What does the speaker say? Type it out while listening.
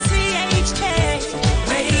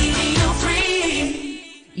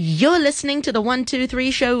You're listening to the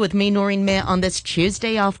 123 show with me, Noreen Mayer, on this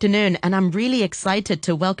Tuesday afternoon, and I'm really excited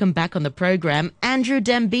to welcome back on the program Andrew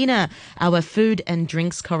Dembina, our food and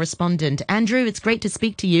drinks correspondent. Andrew, it's great to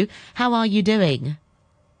speak to you. How are you doing?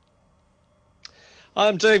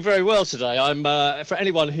 I'm doing very well today. I'm for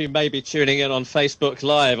anyone who may be tuning in on Facebook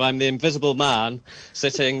Live, I'm the Invisible Man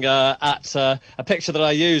sitting at a picture that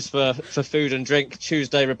I use for Food and Drink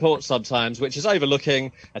Tuesday Report sometimes, which is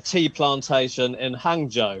overlooking a tea plantation in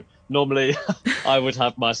Hangzhou. Normally, I would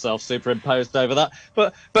have myself superimposed over that.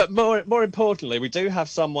 But more importantly, we do have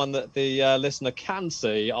someone that the listener can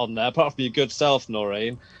see on there, apart from your good self,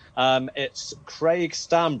 Noreen. It's Craig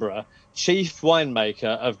Stamborough, Chief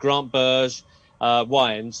Winemaker of Grant Burge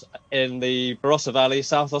wines in the Barossa Valley,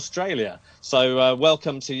 South Australia. So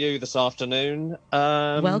welcome to you this afternoon,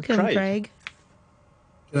 Welcome, Craig.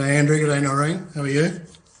 G'day, Andrew. G'day, Noreen. How are you?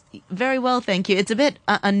 Very well, thank you. It's a bit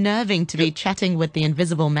unnerving to be chatting with the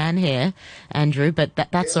Invisible Man here, Andrew, but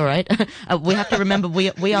that's all right. We have to remember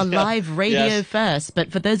we are live radio first,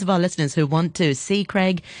 but for those of our listeners who want to see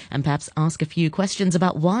Craig and perhaps ask a few questions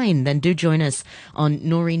about wine, then do join us on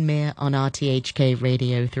Noreen Mayer on RTHK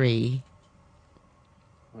Radio 3.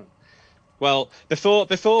 Well, before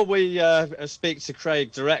we speak to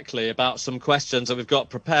Craig directly about some questions that we've got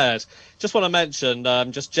prepared, just want to mention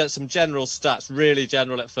just some general stats, really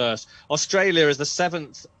general at first. Australia is the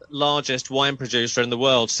 7th largest wine producer in the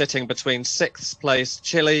world, sitting between 6th place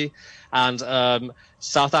Chile and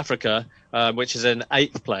South Africa, which is in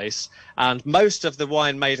 8th place. And most of the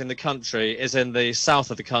wine made in the country is in the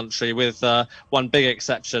south of the country, with one big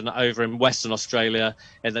exception over in Western Australia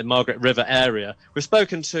in the Margaret River area. We've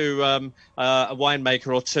spoken to a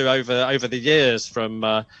winemaker or two over the years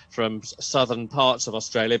from southern parts of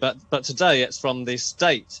Australia, but today it's from the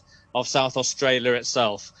state of South Australia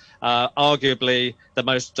itself. Arguably the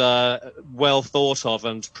most well thought of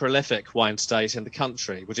and prolific wine state in the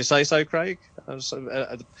country. Would you say so, Craig?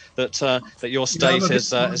 That your state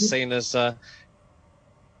is seen as... I'm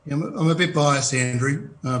a bit biased, Andrew,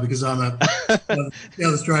 because I'm a South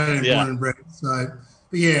Australian born and bred. So,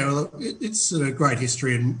 but yeah, well, it's a great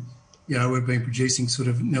history, and we've been producing sort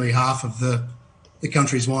of nearly half of the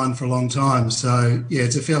country's wine for a long time. So yeah,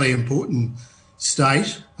 it's a fairly important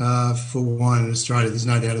state for wine in Australia. There's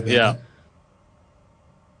no doubt about that.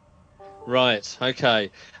 Right.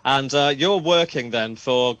 Okay. And you're working then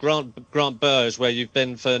for Grant Burge, where you've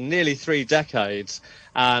been for nearly 3 decades,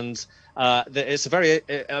 and it's a very,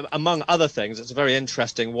 among other things, it's a very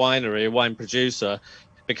interesting winery, a wine producer,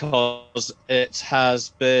 because it has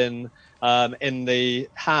been in the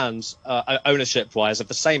hands, ownership-wise, of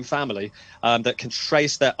the same family that can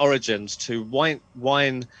trace their origins to wine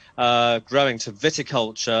growing, to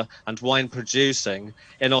viticulture and wine producing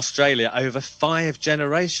in Australia over 5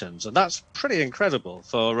 generations, and that's pretty incredible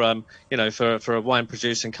for for a wine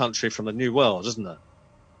producing country from the New World, isn't it?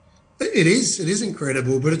 It is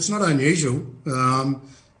incredible, but it's not unusual.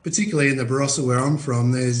 Particularly in the Barossa where I'm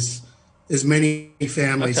from, there's many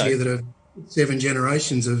families here that have 7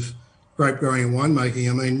 generations of grape growing and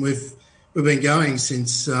winemaking. I mean, we've been going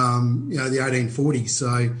since the 1840s.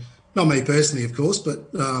 So, not me personally, of course,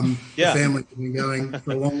 but the family have been going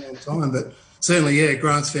for a long, long time. But certainly,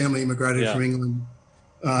 Grant's family immigrated from England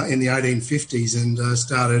in the 1850s and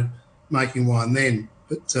started making wine then.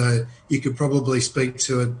 But you could probably speak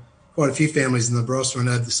to quite a few families in the Barossa and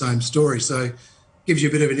have the same story. So, it gives you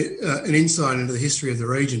a bit of an insight into the history of the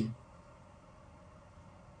region.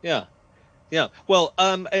 Yeah. Yeah. Well,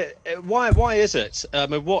 why is it?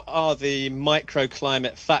 What are the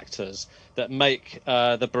microclimate factors that make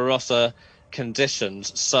the Barossa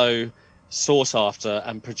conditions so sought after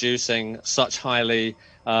and producing such highly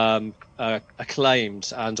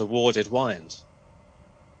acclaimed and awarded wines?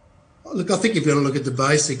 Look, I think you've got to look at the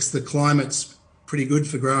basics. The climate's pretty good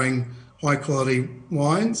for growing high quality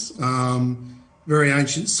wines. Very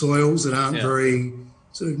ancient soils that aren't very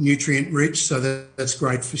sort of nutrient rich, so that's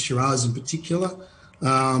great for Shiraz in particular.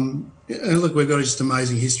 And look, we've got just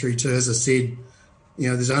amazing history too. As I said,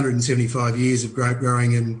 there's 175 years of grape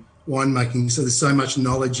growing and winemaking, so there's so much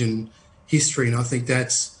knowledge and history, and I think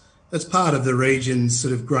that's part of the region's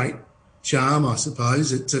sort of great charm, I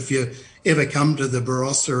suppose. It's, if you ever come to the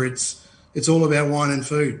Barossa, it's all about wine and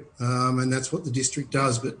food, and that's what the district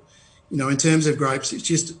does. But in terms of grapes, it's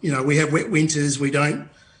just we have wet winters,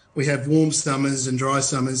 we have warm summers and dry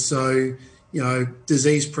summers, so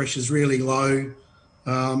disease pressure's really low.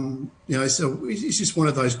 So it's just one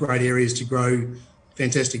of those great areas to grow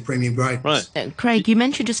fantastic premium grapes. Right. Craig, you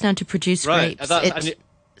mentioned just now to produce grapes.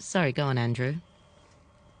 Sorry, go on, Andrew.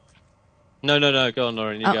 No, no, no. Go on,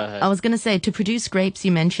 Lauren. You go ahead. I was going to say, to produce grapes,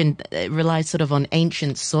 you mentioned it relies sort of on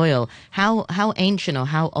ancient soil. How ancient or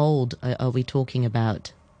how old are we talking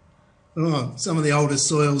about? Oh, some of the oldest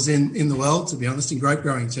soils in the world, to be honest, in grape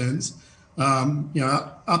growing terms.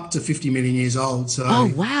 Up to 50 million years old. So,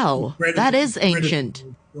 Oh, wow. That is ancient.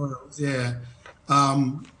 Soils, yeah.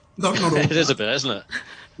 Not all. It is a bit, isn't it?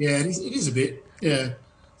 Yeah, it is a bit. Yeah.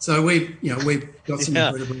 So we've got some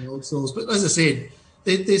incredibly old soils, but as I said,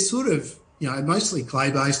 they're sort of mostly clay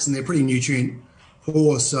based and they're pretty nutrient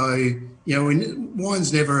poor. So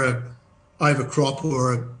wine's never a overcrop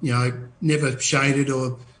or never shaded,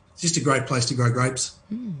 or it's just a great place to grow grapes.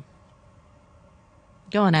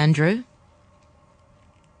 Go on, Andrew.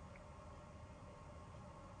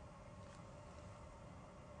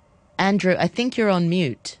 Andrew, I think you're on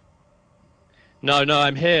mute. No,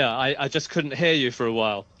 I'm here. I just couldn't hear you for a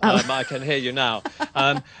while. I can hear you now.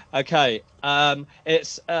 Okay.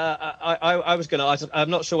 It's. I was going to. I'm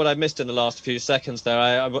not sure what I missed in the last few seconds there.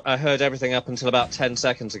 I heard everything up until about 10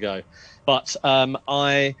 seconds ago, but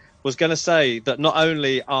I was going to say that not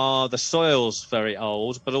only are the soils very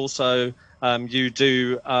old, but also you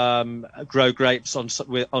do grow grapes on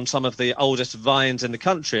some of the oldest vines in the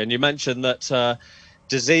country, and you mentioned that.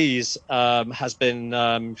 Disease has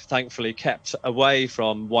been thankfully kept away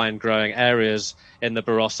from wine growing areas in the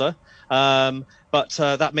Barossa, but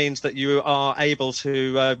that means that you are able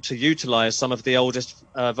to utilise some of the oldest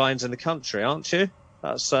vines in the country, aren't you?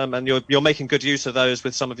 That's and you're making good use of those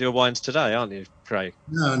with some of your wines today, aren't you, Craig?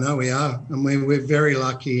 No, we are, and we're very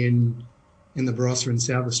lucky in the Barossa in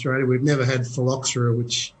South Australia. We've never had phylloxera,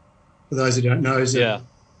 which, for those who don't know, is a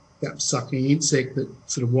sucking insect that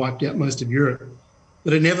sort of wiped out most of Europe.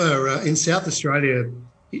 But it never, in South Australia,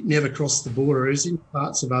 it never crossed the border. It was in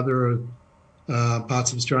parts of other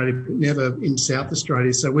parts of Australia, but never in South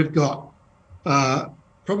Australia. So we've got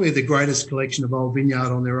probably the greatest collection of old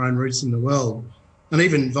vineyard on their own roots in the world. And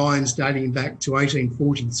even vines dating back to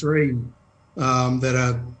 1843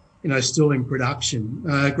 that are, still in production.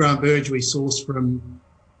 Grant Burge we source from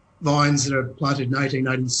vines that are planted in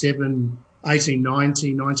 1887,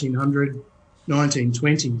 1890, 1900,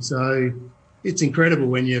 1920. So it's incredible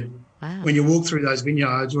when you walk through those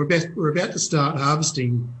vineyards. We're about to start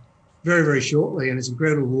harvesting very, very shortly, and it's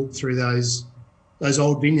incredible to walk through those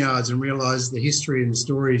old vineyards and realise the history and the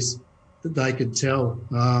stories that they could tell.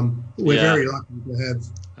 We're very lucky to have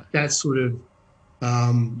that sort of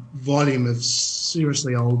volume of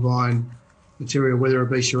seriously old vine material, whether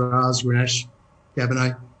it be Shiraz, Grenache,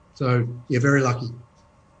 Cabernet. So, very lucky.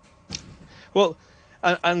 Well,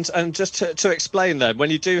 and just to explain then, when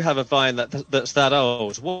you do have a vine that's that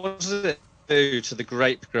old, what does it do to the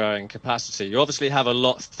grape growing capacity? You obviously have a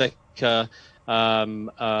lot thicker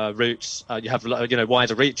roots. You have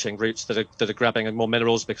wider reaching roots that are grabbing more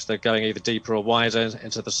minerals because they're going either deeper or wider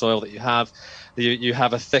into the soil that you have. You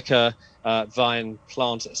have a thicker vine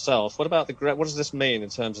plant itself. What about the grape? What does this mean in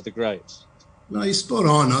terms of the grapes? No, you're spot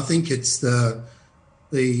on. I think it's the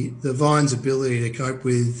vine's ability to cope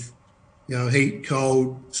with heat,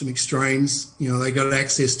 cold, some extremes. They got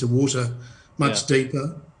access to water much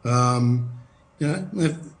deeper. We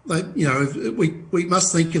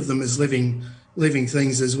must think of them as living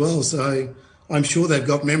things as well. So I'm sure they've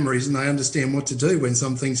got memories and they understand what to do when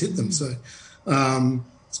some things hit them. So,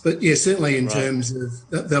 but certainly in terms of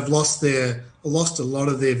they've lost a lot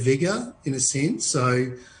of their vigour in a sense.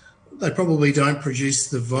 So they probably don't produce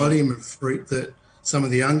the volume of fruit that some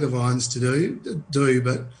of the younger vines do,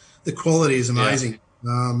 but the quality is amazing.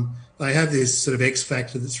 They have this sort of X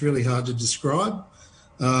factor that's really hard to describe.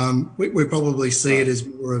 We probably see it as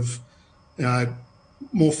more of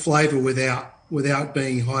more flavour without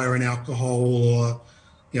being higher in alcohol or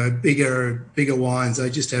bigger wines.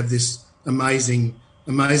 They just have this amazing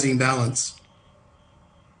balance.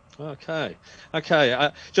 Okay.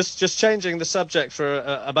 Just changing the subject for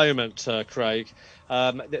a moment, Craig.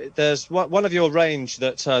 There's one of your range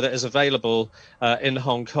that is available in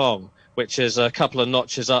Hong Kong, which is a couple of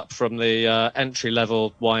notches up from the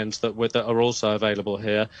entry-level wines that are also available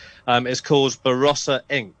here. It's called Barossa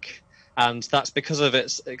Ink, and that's because of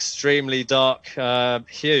its extremely dark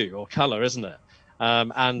hue or colour, isn't it?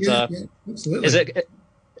 Absolutely. Is it?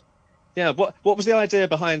 Yeah. What was the idea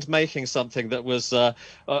behind making something that was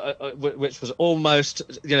which was almost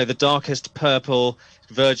the darkest purple,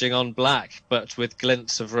 verging on black, but with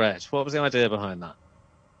glints of red? What was the idea behind that?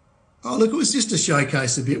 Oh, look, it was just to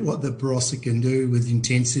showcase a bit what the Barossa can do with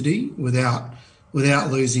intensity without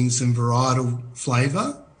losing some varietal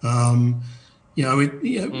flavour. In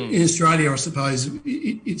Australia, I suppose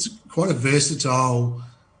it's quite a versatile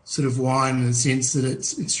sort of wine in the sense that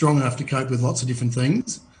it's strong enough to cope with lots of different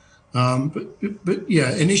things. But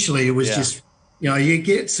yeah, initially it was Yeah. just, you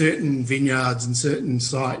get certain vineyards and certain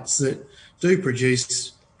sites that do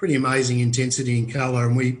produce pretty amazing intensity and colour,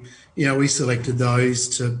 and we selected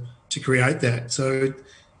those to create that. So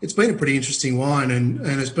it's been a pretty interesting wine, and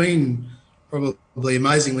it's been probably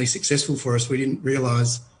amazingly successful for us. We didn't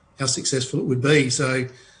realise how successful it would be. So,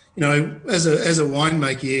 as a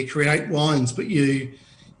winemaker, you create wines, but in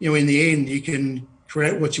the end, you can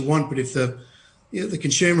create what you want. But if the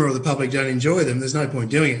consumer or the public don't enjoy them, there's no point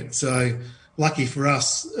doing it. So, lucky for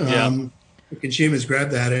us, the consumers grab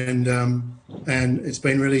that, and it's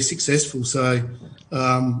been really successful. So,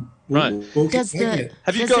 Right. Does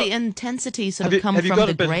the intensity sort of come from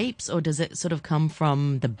the grapes, or does it sort of come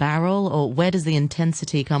from the barrel, or where does the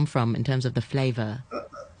intensity come from in terms of the flavour?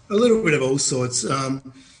 A little bit of all sorts.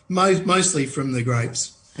 Mostly from the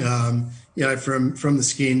grapes. From the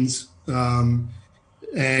skins, and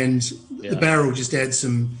the barrel just adds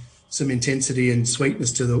some intensity and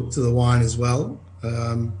sweetness to the wine as well,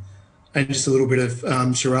 and just a little bit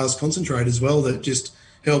of Shiraz concentrate as well that just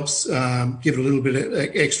helps give it a little bit of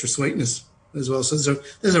extra sweetness as well. So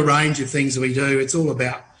there's a range of things that we do. It's all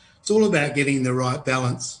about getting the right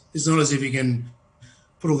balance. It's not as if you can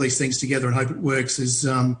put all these things together and hope it works. There's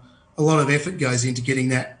a lot of effort goes into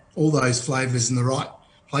getting all those flavours in the right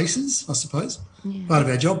places, I suppose. Yeah. Part of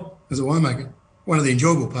our job as a winemaker. One of the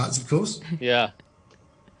enjoyable parts, of course. Yeah.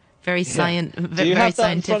 Very scientific. Do you have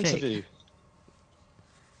that in front of you?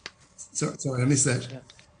 Sorry, I missed that. Yeah.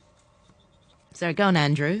 Sorry, go on,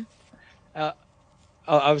 Andrew. I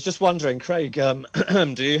was just wondering, Craig,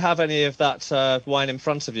 do you have any of that wine in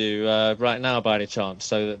front of you right now by any chance,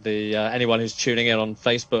 so that anyone who's tuning in on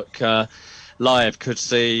Facebook Live could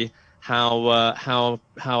see how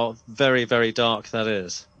very, very dark that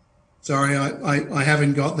is? Sorry, I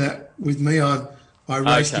haven't got that with me. I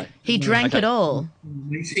raced it. He drank it all.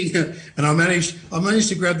 And I managed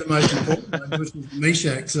to grab the most important one, which was the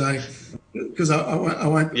Meshach. So, because I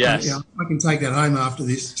won't, yes. I can take that home after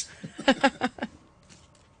this.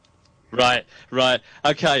 Right.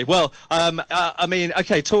 Okay. Well,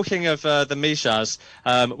 talking of the Meshach,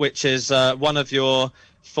 which is one of your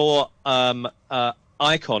 4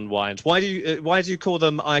 icon wines. Why do you call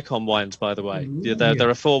them icon wines, by the way? There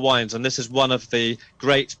are 4 wines, and this is one of the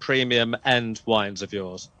great premium end wines of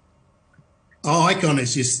yours. Oh, icon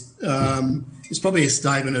is just it's probably a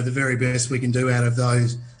statement of the very best we can do out of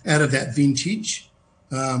that vintage,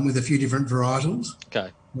 with a few different varietals. Okay.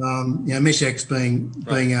 Meshach's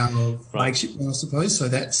being our flagship one, I suppose. So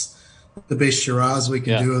that's the best Shiraz we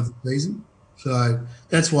can do of the season. So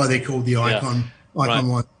that's why they're called the icon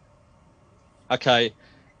wine. Okay,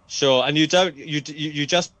 sure. And you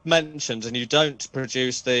just mentioned, and you don't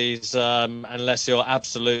produce these unless you're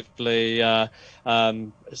absolutely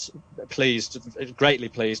greatly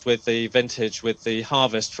pleased with the vintage, with the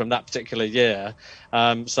harvest from that particular year.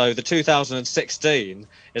 So the 2016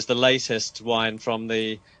 is the latest wine from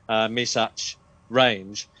the Meshach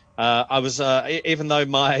range. I was even though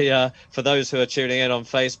for those who are tuning in on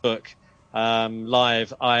Facebook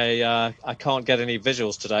Live, I can't get any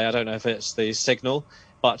visuals today. I don't know if it's the signal,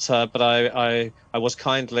 but I was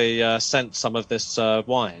kindly sent some of this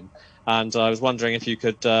wine, and I was wondering if you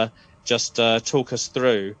could just talk us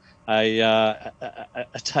through a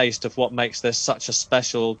taste of what makes this such a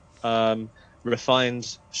special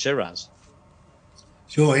refined Shiraz.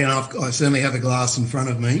 Sure, I certainly have a glass in front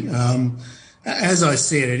of me. As I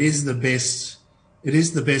said, it is the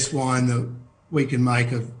best wine that we can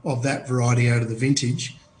make of that variety out of the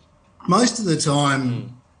vintage. Most of the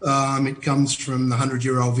time, it comes from the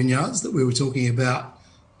 100-year-old vineyards that we were talking about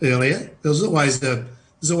earlier. There's always a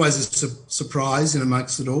surprise in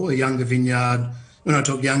amongst it all, a younger vineyard. When I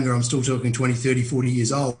talk younger, I'm still talking 20, 30, 40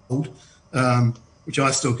 years old, which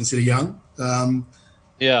I still consider young. And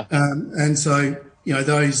so,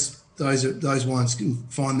 those wines can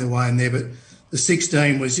find their way in there. But the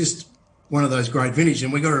 16 was just one of those great vintage.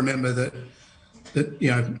 And we've got to remember that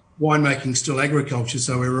winemaking is still agriculture,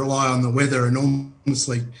 so we rely on the weather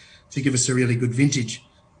enormously to give us a really good vintage.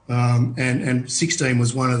 And 16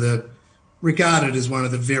 was regarded as one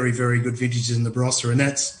of the very, very good vintages in the Barossa, and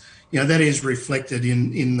that's that is reflected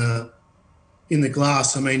in the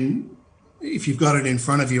glass. I mean, if you've got it in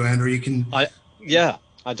front of you, Andrew, you can. I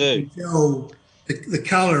do. You can tell the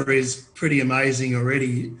colour is pretty amazing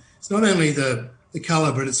already. It's not only the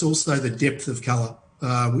colour, but it's also the depth of colour,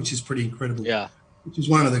 which is pretty incredible. Yeah. Which is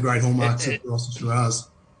one of the great hallmarks of Barossa Shiraz.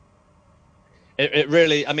 It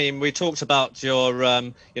really, I mean, we talked about your,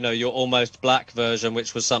 your almost black version,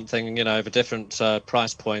 which was something, of a different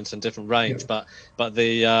price point and different range. Yeah. But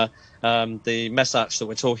the message that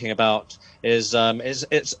we're talking about is,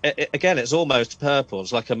 it's almost purple.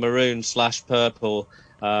 It's like a maroon / purple,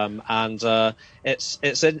 and it's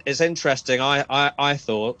interesting. I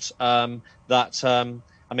thought that,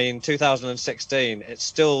 2016, it's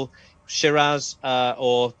still Shiraz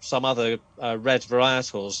or some other red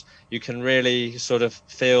varietals, you can really sort of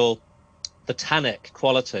feel the tannic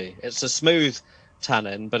quality. It's a smooth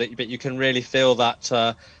tannin, but you can really feel that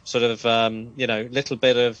sort of little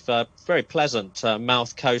bit of very pleasant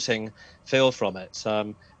mouth coating feel from it.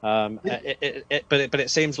 But it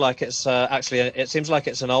seems like it's it seems like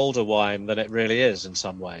it's an older wine than it really is in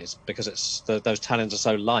some ways, because those tannins are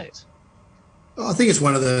so light. I think it's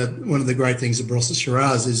one of the great things of Barossa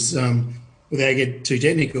Shiraz is, without getting too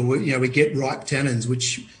technical, we get ripe tannins,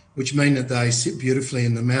 which mean that they sit beautifully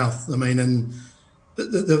in the mouth. I mean, and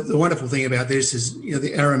the wonderful thing about this is,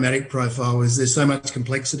 the aromatic profile is there's so much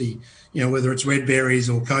complexity. Whether it's red berries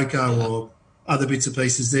or cocoa or other bits and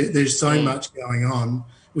pieces, there's so much going on,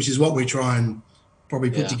 which is what we try and probably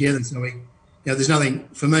put together. So there's nothing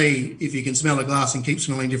for me. If you can smell a glass and keep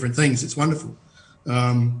smelling different things, it's wonderful.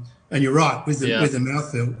 And you're right with the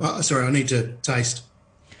mouthfeel. Sorry, I need to taste.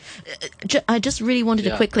 I just really wanted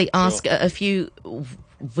to quickly ask a few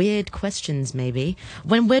weird questions, maybe.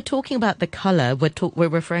 When we're talking about the colour, we're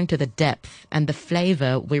referring to the depth, and the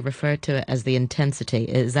flavour, we refer to it as the intensity.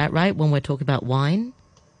 Is that right, when we're talking about wine?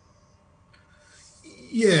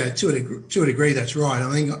 Yeah, to a degree, that's right. I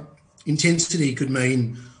think intensity could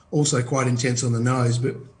mean also quite intense on the nose,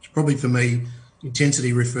 but probably for me,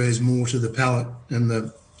 intensity refers more to the palate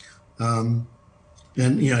and how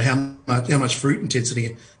much fruit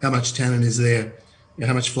intensity, how much tannin is there,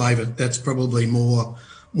 how much flavour. That's probably more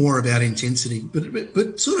about intensity,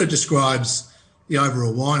 but sort of describes the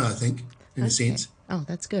overall wine, I think, in a sense. Oh,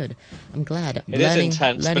 that's good. I'm glad. It is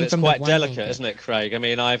intense, but it's quite delicate, isn't it, Craig? I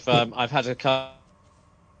mean, I've had a couple.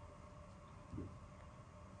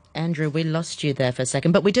 Andrew, we lost you there for a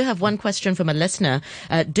second, but we do have one question from a listener.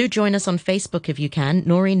 Do join us on Facebook if you can.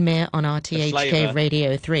 Noreen Mayer on RTHK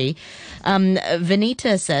Radio 3.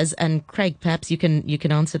 Vanita says, and Craig, perhaps you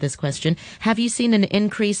can answer this question. Have you seen an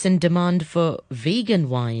increase in demand for vegan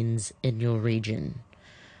wines in your region?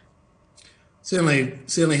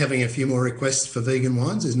 Certainly having a few more requests for vegan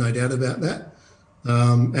wines. There's no doubt about that.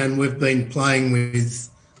 And we've been playing with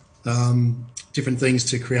different things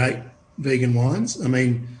to create vegan wines. I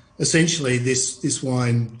mean, essentially, this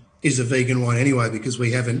wine is a vegan wine anyway, because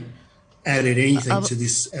we haven't added anything to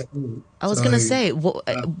this at all. I was going to say,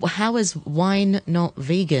 how is wine not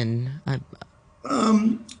vegan?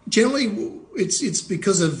 Generally, it's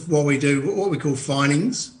because of what we do, what we call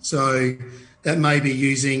finings. So that may be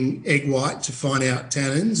using egg white to fine out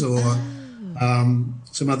tannins, or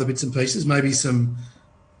some other bits and pieces, maybe some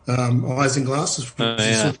isinglass, a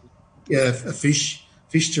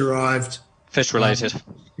fish-derived. Fish-related.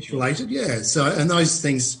 Fish-related, yeah. So, and those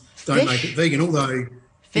things don't make it vegan, although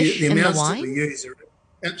the amounts that we use are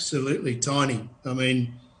absolutely tiny. I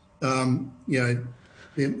mean,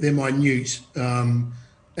 they're minute,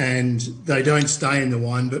 and they don't stay in the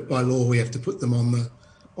wine, but by law we have to put them on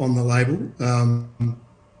the label.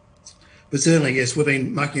 But certainly, yes, we've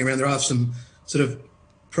been mucking around. There are some sort of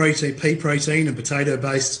pea protein and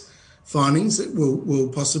potato-based findings that will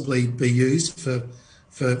possibly be used for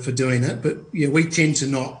doing that. But yeah, we tend to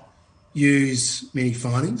not use many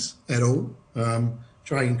findings at all.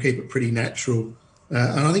 Try and keep it pretty natural.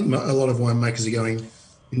 And I think a lot of winemakers are going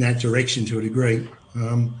in that direction to a degree.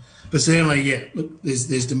 But certainly, yeah, look,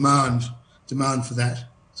 there's demand for that.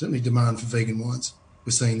 Certainly demand for vegan wines.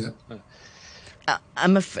 We're seeing that.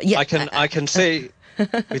 I can see.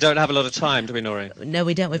 We don't have a lot of time, do we, Noreen? No,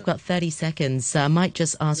 we don't. We've got 30 seconds. So I might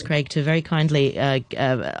just ask Craig to very kindly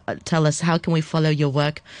tell us, how can we follow your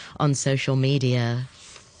work on social media?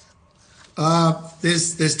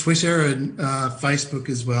 There's Twitter and Facebook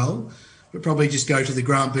as well. But probably just go to the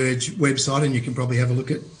Grant Burge website and you can probably have a look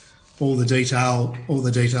at all the detail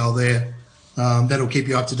there. That'll keep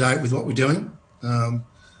you up to date with what we're doing.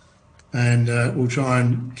 And we'll try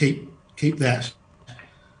and keep that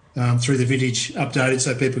through the vintage updated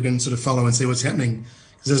so people can sort of follow and see what's happening.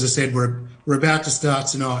 Because as I said, we're about to start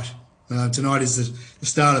tonight. Tonight is the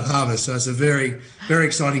start of harvest, so it's a very, very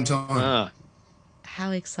exciting time. How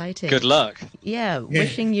exciting. Good luck. Yeah,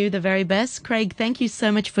 wishing you the very best. Craig, thank you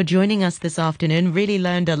so much for joining us this afternoon. Really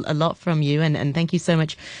learned a lot from you, and thank you so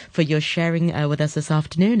much for your sharing with us this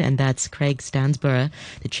afternoon. And that's Craig Stansborough,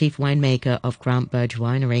 the chief winemaker of Grant Burge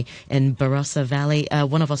Winery in Barossa Valley,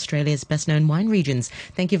 one of Australia's best-known wine regions.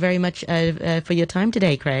 Thank you very much for your time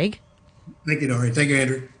today, Craig. Thank you, Noreen. Thank you,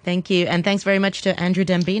 Andrew. Thank you, and thanks very much to Andrew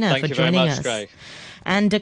Dembina for joining us. Thank you very much, Craig. And